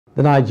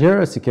The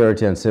Nigeria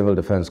Security and Civil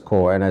Defense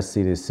Corps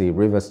 (NSCDC)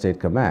 Rivers State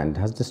Command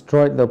has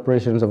destroyed the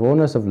operations of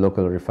owners of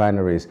local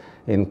refineries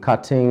in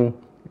Cutting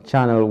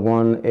Channel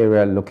 1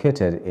 area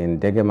located in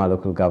Degema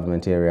Local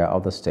Government Area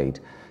of the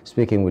state.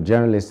 Speaking with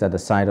journalists at the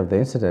site of the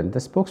incident, the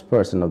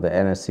spokesperson of the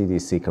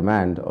NSCDC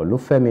Command,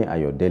 Olufemi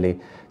Ayodele,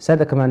 said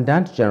the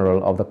Commandant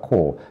General of the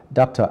Corps,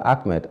 Dr.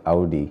 Ahmed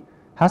Audi,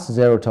 has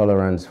zero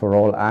tolerance for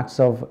all acts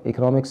of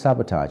economic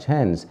sabotage.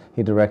 Hence,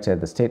 he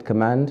directed the State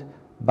Command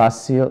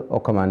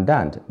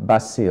Commandant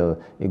Basil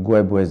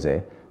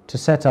Igwebweze to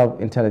set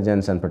up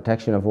intelligence and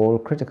protection of all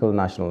critical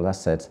national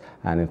assets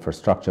and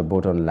infrastructure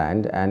both on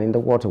land and in the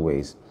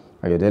waterways.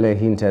 Ayodele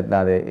hinted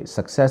that the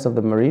success of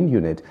the Marine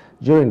unit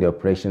during the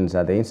operations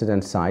at the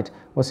incident site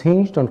was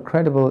hinged on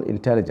credible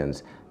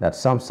intelligence that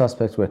some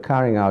suspects were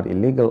carrying out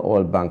illegal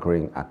oil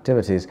bunkering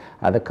activities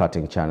at the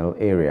Cutting Channel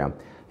area.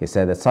 He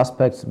said the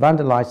suspects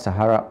vandalized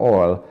Sahara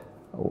oil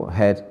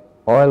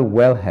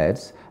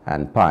wellheads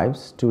and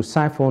pipes to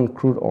siphon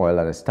crude oil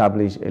and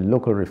establish a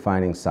local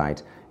refining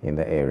site in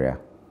the area.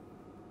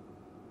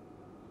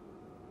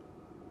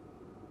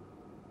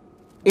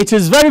 It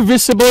is very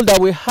visible that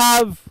we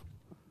have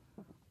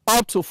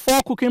up to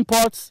 4 cooking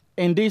pots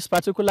in this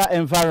particular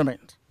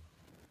environment.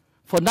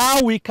 For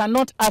now, we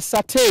cannot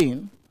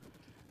ascertain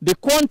the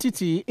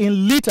quantity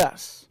in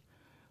liters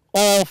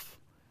of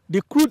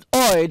the crude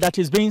oil that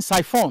is being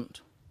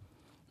siphoned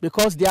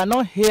because they are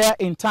not here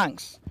in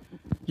tanks.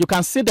 You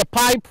can see the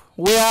pipe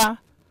where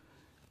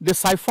they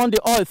siphon the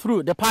oil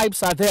through. The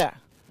pipes are there.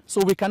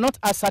 So we cannot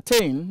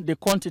ascertain the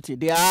quantity.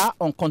 They are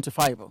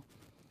unquantifiable.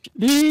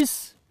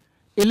 This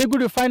illegal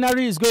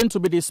refinery is going to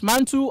be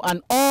dismantled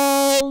and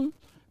all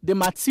the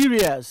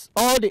materials,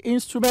 all the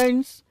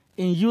instruments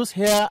in use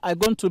here are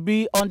going to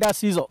be under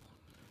seizure.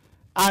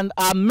 And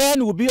our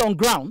men will be on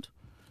ground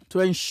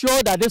to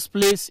ensure that this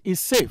place is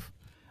safe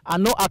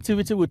and no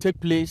activity will take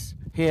place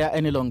here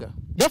any longer.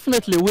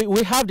 Definitely,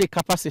 we have the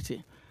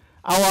capacity.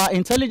 Our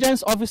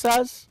intelligence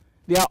officers,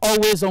 they are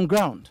always on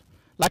ground.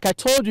 Like I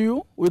told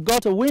you, we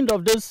got a wind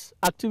of this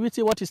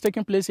activity, what is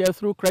taking place here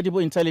through credible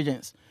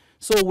intelligence.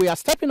 So we are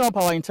stepping up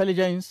our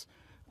intelligence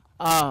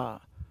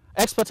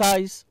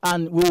expertise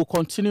and we will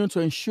continue to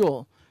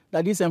ensure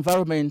that this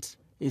environment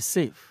is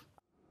safe.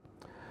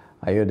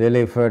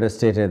 Ayodele further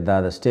stated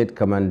that the state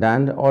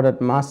commandant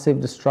ordered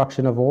massive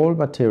destruction of all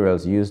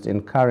materials used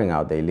in carrying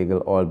out the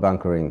illegal oil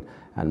bunkering,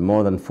 and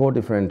more than 4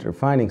 different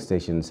refining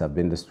stations have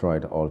been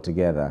destroyed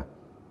altogether.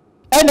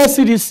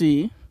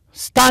 NSCDC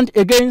stand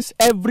against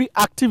every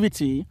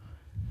activity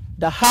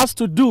that has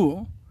to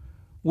do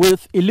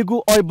with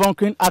illegal oil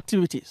bunkering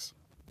activities.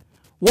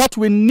 What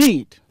we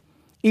need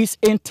is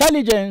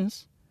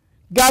intelligence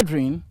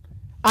gathering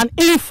and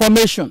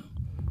information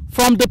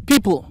from the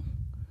people.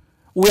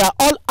 We are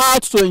all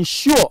out to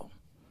ensure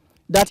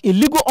that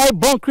illegal oil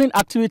bunkering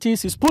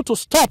activities is put to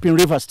stop in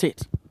Rivers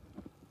State.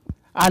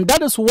 And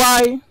that is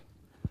why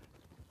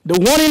the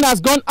warning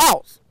has gone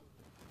out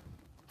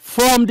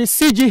from the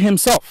CG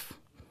himself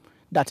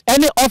that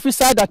any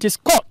officer that is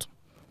caught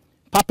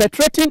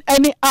perpetrating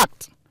any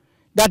act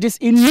that is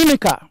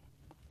inimical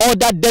or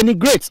that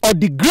denigrates or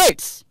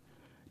degrades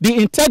the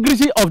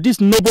integrity of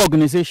this noble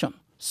organization,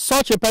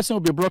 such a person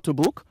will be brought to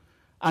book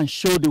and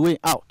show the way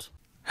out.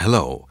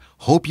 Hello,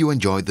 hope you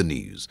enjoyed the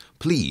news.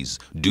 Please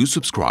do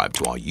subscribe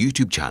to our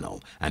YouTube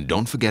channel and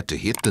don't forget to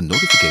hit the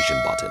notification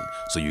button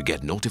so you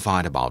get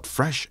notified about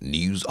fresh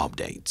news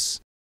updates.